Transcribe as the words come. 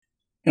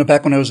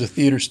Back when I was a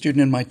theater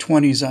student in my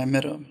 20s, I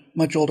met a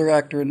much older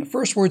actor, and the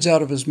first words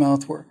out of his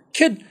mouth were,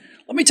 "Kid,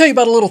 let me tell you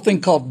about a little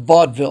thing called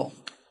vaudeville."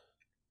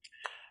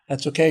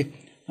 That's okay.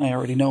 I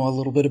already know a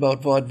little bit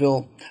about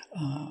vaudeville.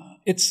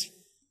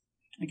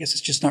 I guess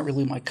it's just not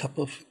really my cup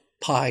of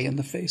pie in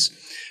the face,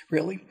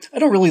 really. I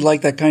don't really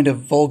like that kind of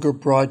vulgar,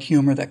 broad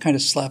humor, that kind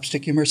of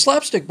slapstick humor.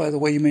 Slapstick, by the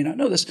way, you may not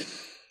know this,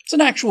 it's an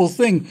actual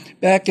thing.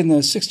 Back in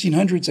the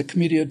 1600s at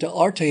Commedia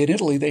dell'arte in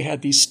Italy, they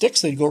had these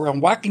sticks. They'd go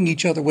around whacking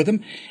each other with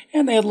them,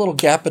 and they had a little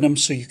gap in them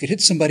so you could hit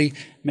somebody,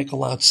 make a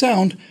loud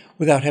sound,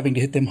 without having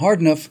to hit them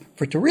hard enough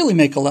for it to really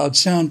make a loud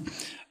sound.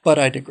 But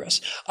I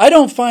digress. I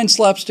don't find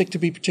slapstick to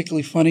be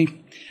particularly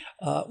funny,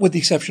 with the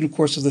exception, of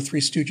course, of the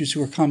Three Stooges,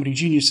 who are comedy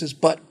geniuses.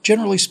 But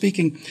generally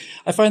speaking,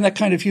 I find that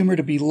kind of humor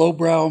to be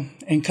lowbrow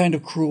and kind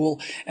of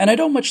cruel. And I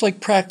don't much like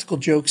practical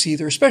jokes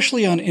either,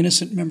 especially on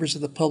innocent members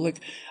of the public.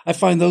 I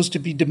find those to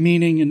be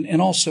demeaning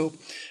and also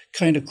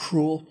kind of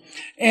cruel.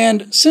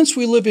 And since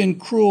we live in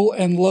cruel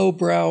and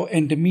lowbrow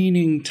and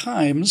demeaning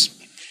times,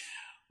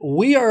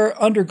 we are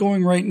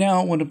undergoing right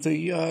now one of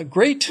the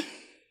great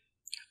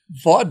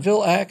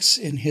vaudeville acts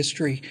in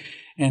history,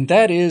 and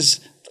that is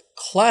the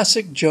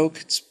classic joke.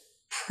 It's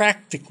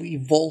practically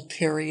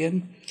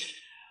Voltairean,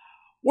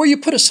 where you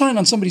put a sign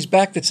on somebody's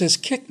back that says,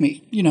 "Kick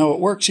me." You know how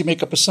it works. You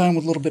make up a sign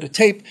with a little bit of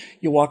tape.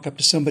 You walk up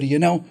to somebody you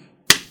know,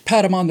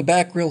 pat them on the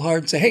back real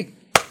hard and say, "Hey,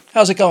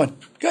 how's it going?"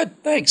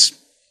 "Good, thanks."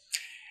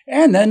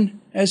 And then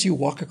as you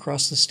walk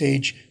across the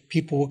stage,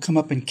 people will come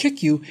up and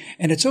kick you,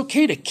 and it's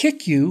okay to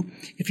kick you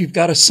if you've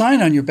got a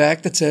sign on your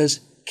back that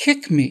says,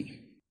 "Kick me."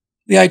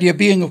 The idea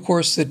being, of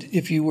course, that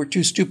if you were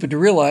too stupid to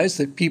realize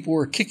that people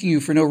were kicking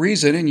you for no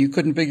reason and you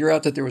couldn't figure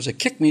out that there was a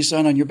 "kick me"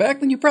 sign on your back,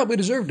 then you probably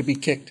deserve to be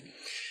kicked.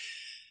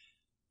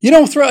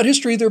 Throughout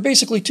history, there are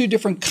basically two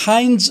different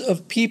kinds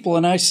of people,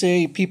 and I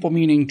say people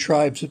meaning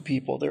tribes of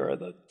people. There are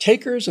the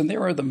takers and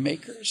there are the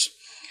makers.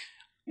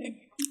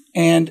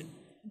 And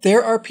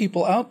there are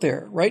people out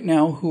there right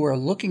now who are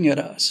looking at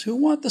us, who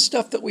want the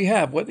stuff that we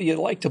have. Whether you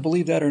like to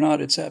believe that or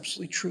not, it's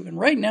absolutely true. And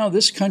right now,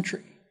 this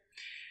country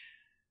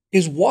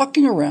is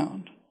walking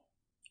around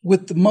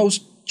with the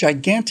most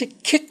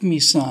gigantic "kick me"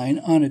 sign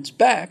on its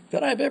back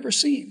that I've ever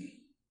seen.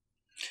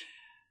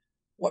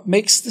 What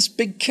makes this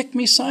big "kick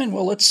me" sign?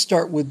 Well, let's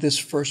start with this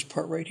first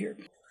part right here.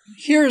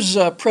 Here's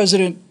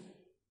President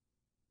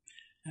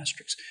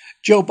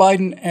Joe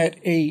Biden at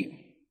a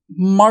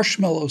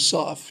marshmallow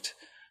soft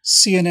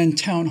CNN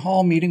town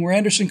hall meeting where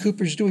Anderson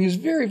Cooper is doing his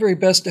very, very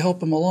best to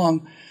help him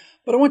along.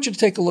 But I want you to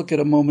take a look at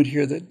a moment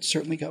here that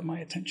certainly got my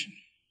attention.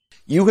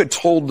 You had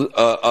told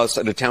us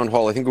at a town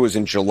hall, I think it was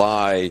in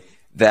July,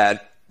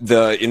 that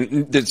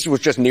this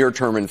was just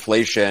near-term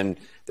inflation.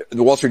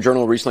 The Wall Street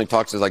Journal recently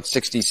talked to like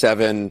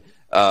 67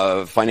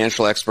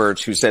 financial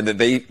experts who said that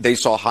they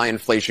saw high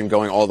inflation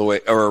going all the way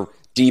or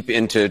deep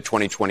into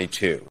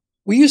 2022.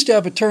 We used to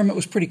have a term that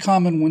was pretty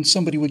common when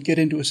somebody would get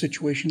into a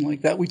situation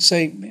like that. We'd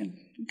say, "Man,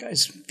 you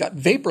guys got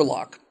vapor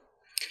lock."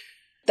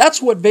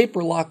 That's what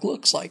vapor lock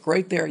looks like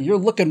right there. You're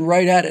looking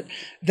right at it.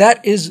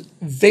 That is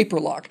vapor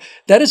lock.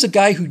 That is a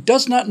guy who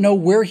does not know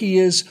where he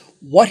is,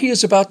 what he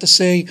is about to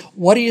say,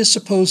 what he is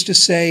supposed to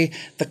say.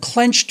 The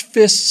clenched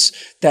fists,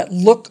 that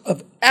look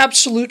of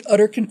absolute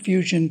utter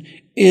confusion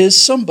is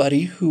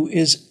somebody who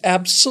is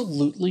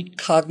absolutely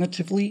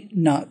cognitively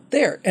not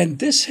there. And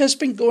this has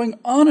been going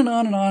on and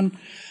on and on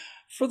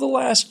for the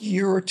last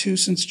year or two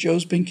since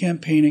Joe's been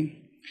campaigning.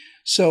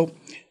 So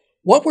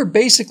what we're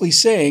basically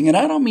saying, and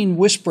I don't mean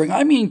whispering,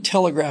 I mean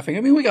telegraphing.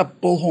 I mean, we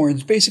got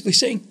bullhorns basically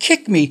saying,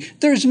 "Kick me.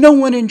 There's no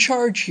one in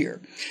charge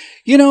here."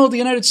 The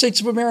United States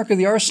of America,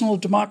 the arsenal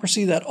of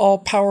democracy, that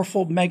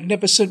all-powerful,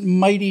 magnificent,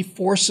 mighty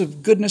force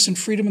of goodness and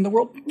freedom in the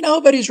world,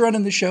 nobody's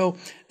running the show.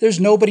 There's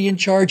nobody in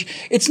charge.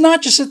 It's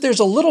not just that there's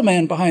a little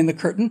man behind the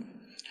curtain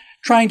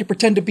trying to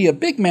pretend to be a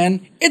big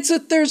man. It's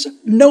that there's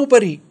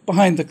nobody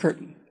behind the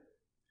curtain.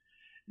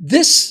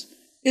 This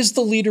is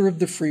the leader of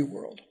the free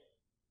world.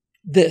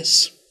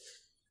 This.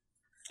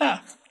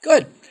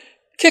 Good.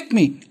 Kick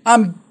me.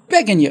 I'm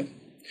begging you.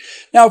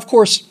 Now, of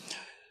course,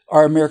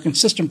 our American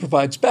system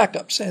provides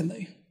backups, and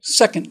the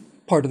second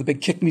part of the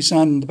big "kick me"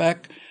 sign in the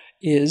back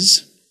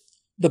is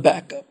the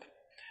backup.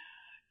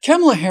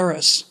 Kamala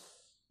Harris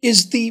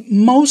is the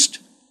most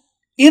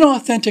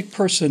inauthentic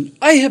person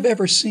I have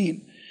ever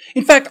seen.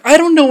 In fact, I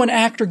don't know an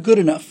actor good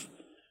enough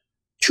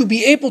to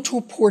be able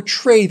to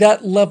portray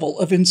that level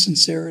of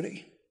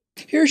insincerity.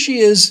 Here she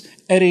is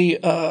at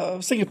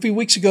a few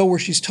weeks ago where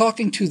she's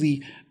talking to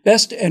the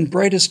best and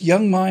brightest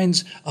young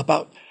minds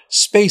about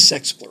space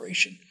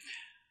exploration.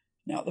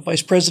 Now, the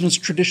vice president's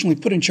traditionally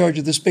put in charge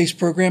of the space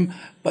program,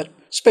 but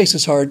space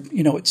is hard.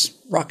 It's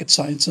rocket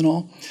science and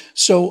all.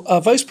 So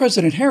Vice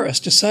President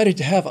Harris decided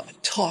to have a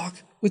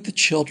talk with the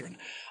children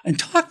and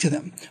talk to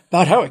them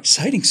about how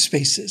exciting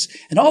space is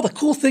and all the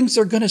cool things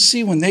they're going to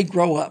see when they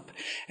grow up.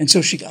 And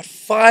so she got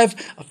 5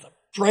 of the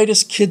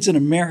brightest kids in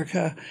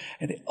America,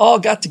 and they all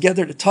got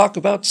together to talk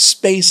about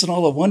space and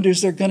all the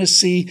wonders they're going to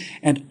see,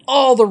 and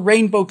all the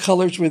rainbow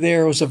colors were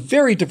there. It was a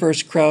very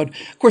diverse crowd.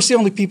 Of course, the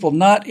only people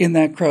not in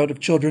that crowd of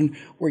children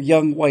were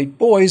young white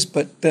boys,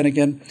 but then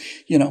again,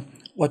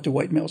 what do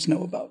white males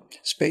know about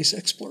space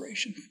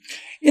exploration?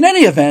 In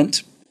any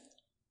event,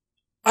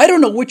 I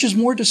don't know which is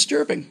more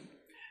disturbing.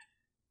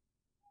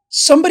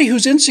 Somebody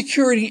whose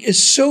insecurity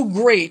is so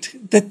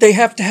great that they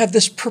have to have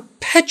this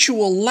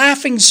perpetual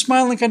laughing,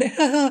 smiling kind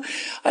of,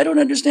 I don't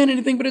understand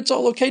anything, but it's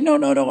all okay.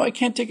 No, I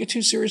can't take it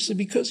too seriously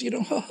because,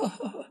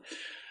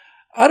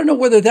 I don't know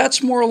whether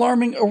that's more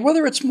alarming or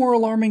whether it's more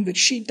alarming that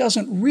she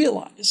doesn't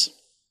realize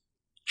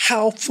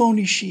how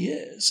phony she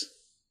is.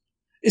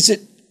 Is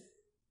it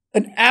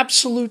an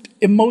absolute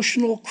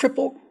emotional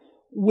cripple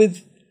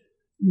with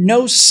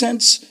no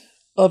sense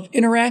of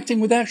interacting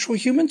with actual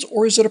humans,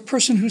 or is it a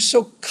person who's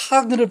so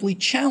cognitively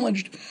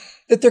challenged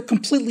that they're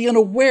completely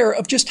unaware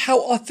of just how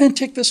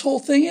authentic this whole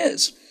thing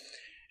is?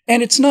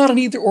 And it's not an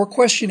either-or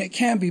question. It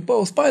can be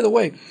both. By the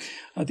way,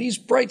 these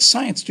bright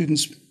science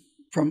students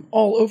from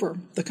all over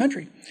the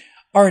country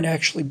aren't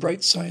actually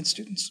bright science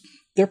students.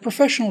 They're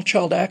professional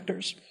child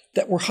actors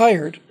that were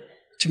hired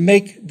to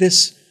make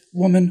this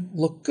woman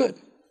look good.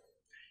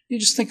 You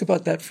just think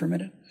about that for a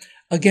minute.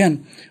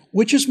 Again,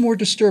 which is more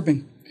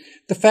disturbing?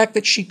 The fact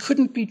that she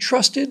couldn't be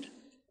trusted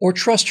or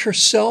trust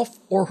herself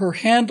or her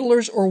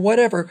handlers or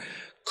whatever,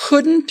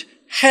 couldn't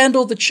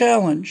handle the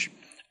challenge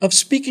of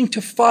speaking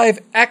to 5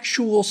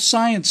 actual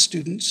science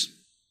students.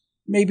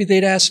 Maybe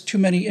they'd ask too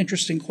many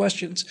interesting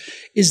questions.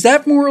 Is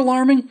that more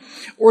alarming?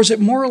 Or is it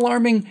more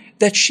alarming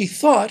that she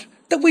thought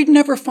that we'd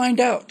never find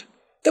out?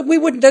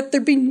 That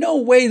there'd be no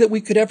way that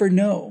we could ever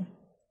know?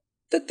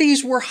 That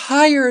these were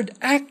hired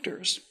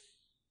actors?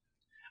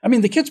 I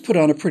mean, the kids put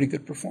on a pretty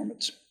good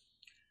performance.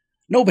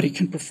 Nobody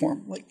can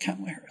perform like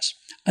Kamala Harris.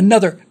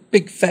 Another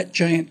big, fat,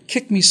 giant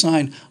kick me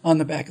sign on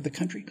the back of the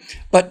country.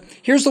 But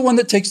here's the one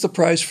that takes the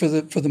prize for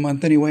the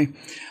month anyway.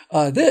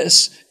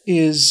 This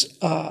is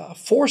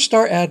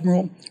 4-star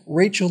Admiral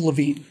Rachel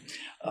Levine,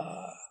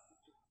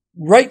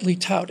 rightly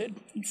touted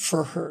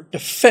for her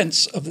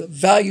defense of the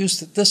values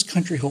that this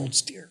country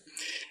holds dear.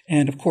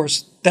 And of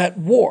course, that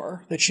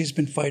war that she's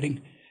been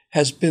fighting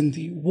has been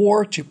the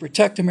war to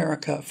protect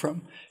America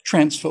from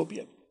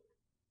transphobia.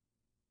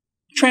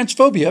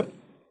 Transphobia,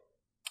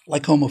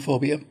 like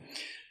homophobia,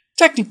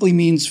 technically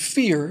means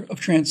fear of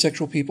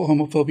transsexual people.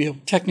 Homophobia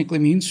technically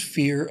means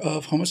fear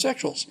of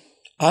homosexuals.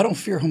 I don't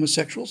fear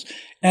homosexuals,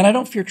 and I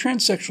don't fear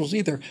transsexuals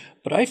either,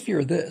 but I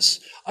fear this.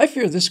 I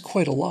fear this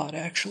quite a lot,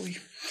 actually.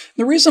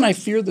 The reason I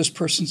fear this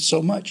person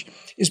so much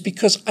is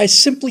because I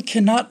simply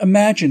cannot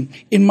imagine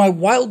in my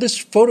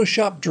wildest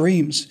Photoshop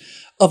dreams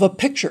of a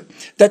picture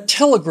that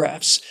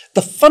telegraphs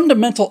the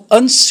fundamental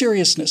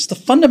unseriousness, the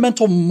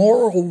fundamental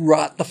moral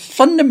rot, the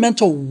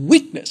fundamental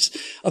weakness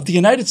of the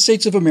United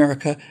States of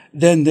America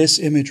than this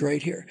image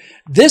right here.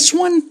 This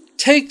one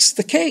takes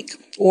the cake,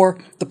 or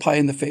the pie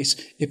in the face,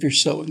 if you're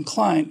so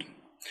inclined.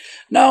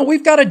 Now,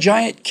 we've got a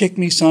giant kick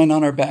me sign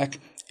on our back,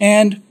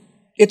 and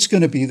it's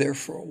going to be there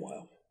for a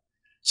while.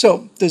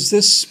 So, does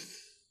this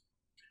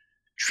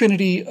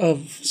trinity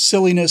of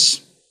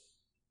silliness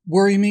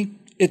worry me?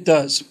 It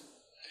does.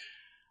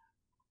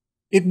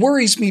 It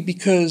worries me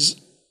because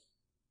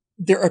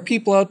there are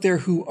people out there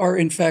who are,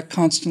 in fact,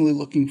 constantly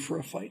looking for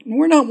a fight. And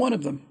we're not one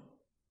of them.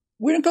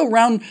 We don't go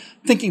around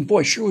thinking,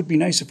 boy, sure would be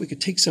nice if we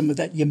could take some of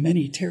that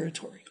Yemeni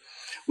territory.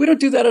 We don't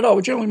do that at all.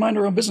 We generally mind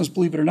our own business,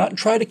 believe it or not, and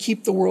try to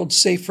keep the world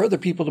safe for other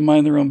people to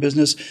mind their own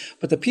business.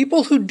 But the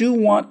people who do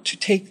want to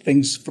take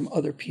things from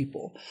other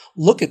people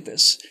look at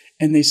this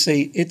and they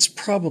say, it's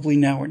probably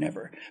now or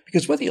never.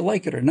 Because whether you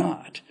like it or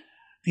not,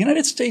 the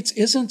United States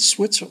isn't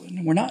Switzerland,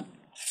 and we're not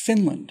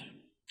Finland.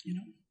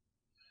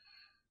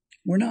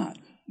 We're not.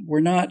 We're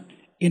not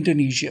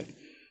Indonesia.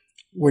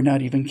 We're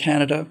not even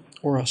Canada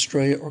or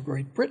Australia or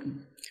Great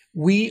Britain.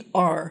 We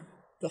are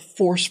the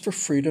force for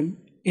freedom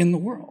in the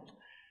world.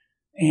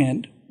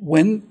 And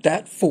when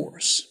that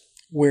force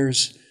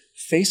wears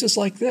faces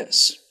like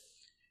this,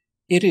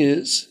 it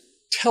is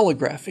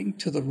telegraphing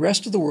to the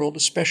rest of the world,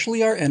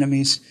 especially our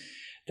enemies,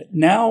 that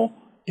now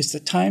is the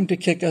time to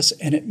kick us,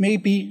 and it may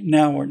be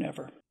now or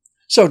never.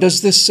 So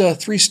does this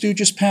Three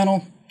Stooges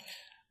panel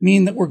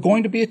mean that we're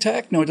going to be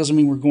attacked? No, it doesn't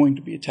mean we're going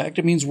to be attacked.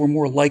 It means we're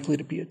more likely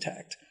to be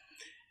attacked.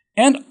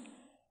 And,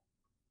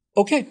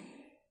 okay,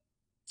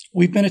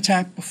 we've been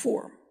attacked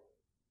before.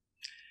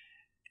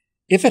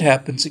 If it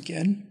happens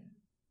again,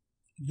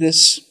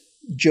 this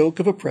joke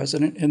of a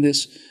president and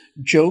this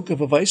joke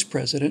of a vice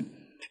president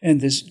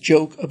and this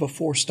joke of a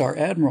 4-star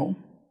admiral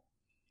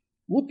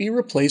will be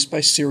replaced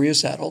by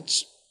serious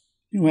adults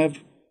who have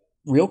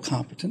real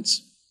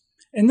competence,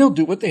 and they'll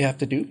do what they have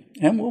to do,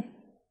 and we'll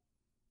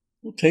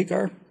take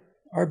our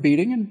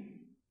beating, and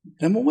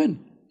then we'll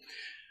win.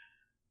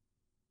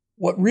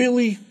 What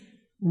really,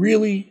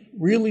 really,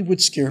 really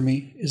would scare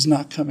me is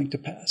not coming to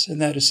pass,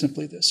 and that is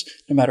simply this.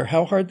 No matter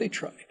how hard they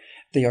try,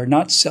 They are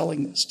not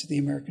selling this to the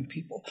American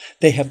people.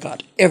 They have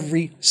got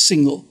every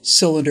single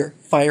cylinder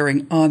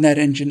firing on that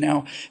engine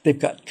now. They've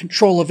got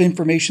control of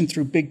information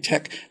through big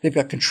tech. They've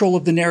got control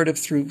of the narrative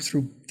through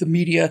the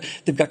media.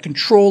 They've got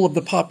control of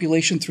the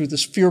population through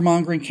this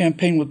fear-mongering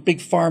campaign with Big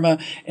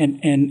Pharma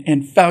and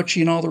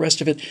Fauci and all the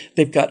rest of it.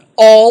 They've got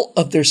all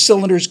of their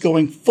cylinders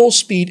going full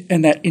speed,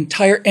 and that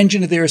entire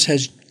engine of theirs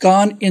has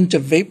gone into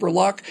vapor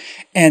lock,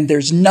 and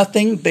there's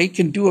nothing they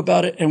can do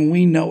about it, and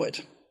we know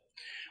it.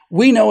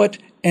 We know it,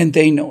 and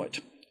they know it.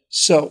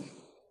 So,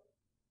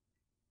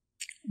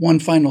 one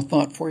final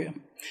thought for you.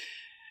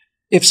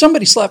 If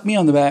somebody slapped me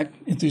on the back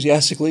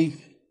enthusiastically,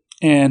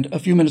 and a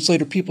few minutes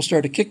later people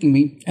started kicking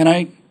me, and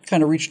I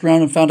kind of reached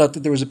around and found out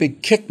that there was a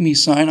big kick me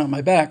sign on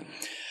my back,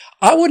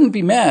 I wouldn't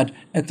be mad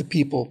at the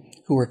people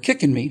who were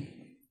kicking me.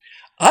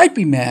 I'd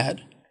be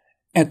mad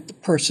at the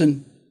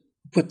person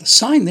who put the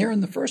sign there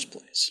in the first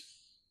place.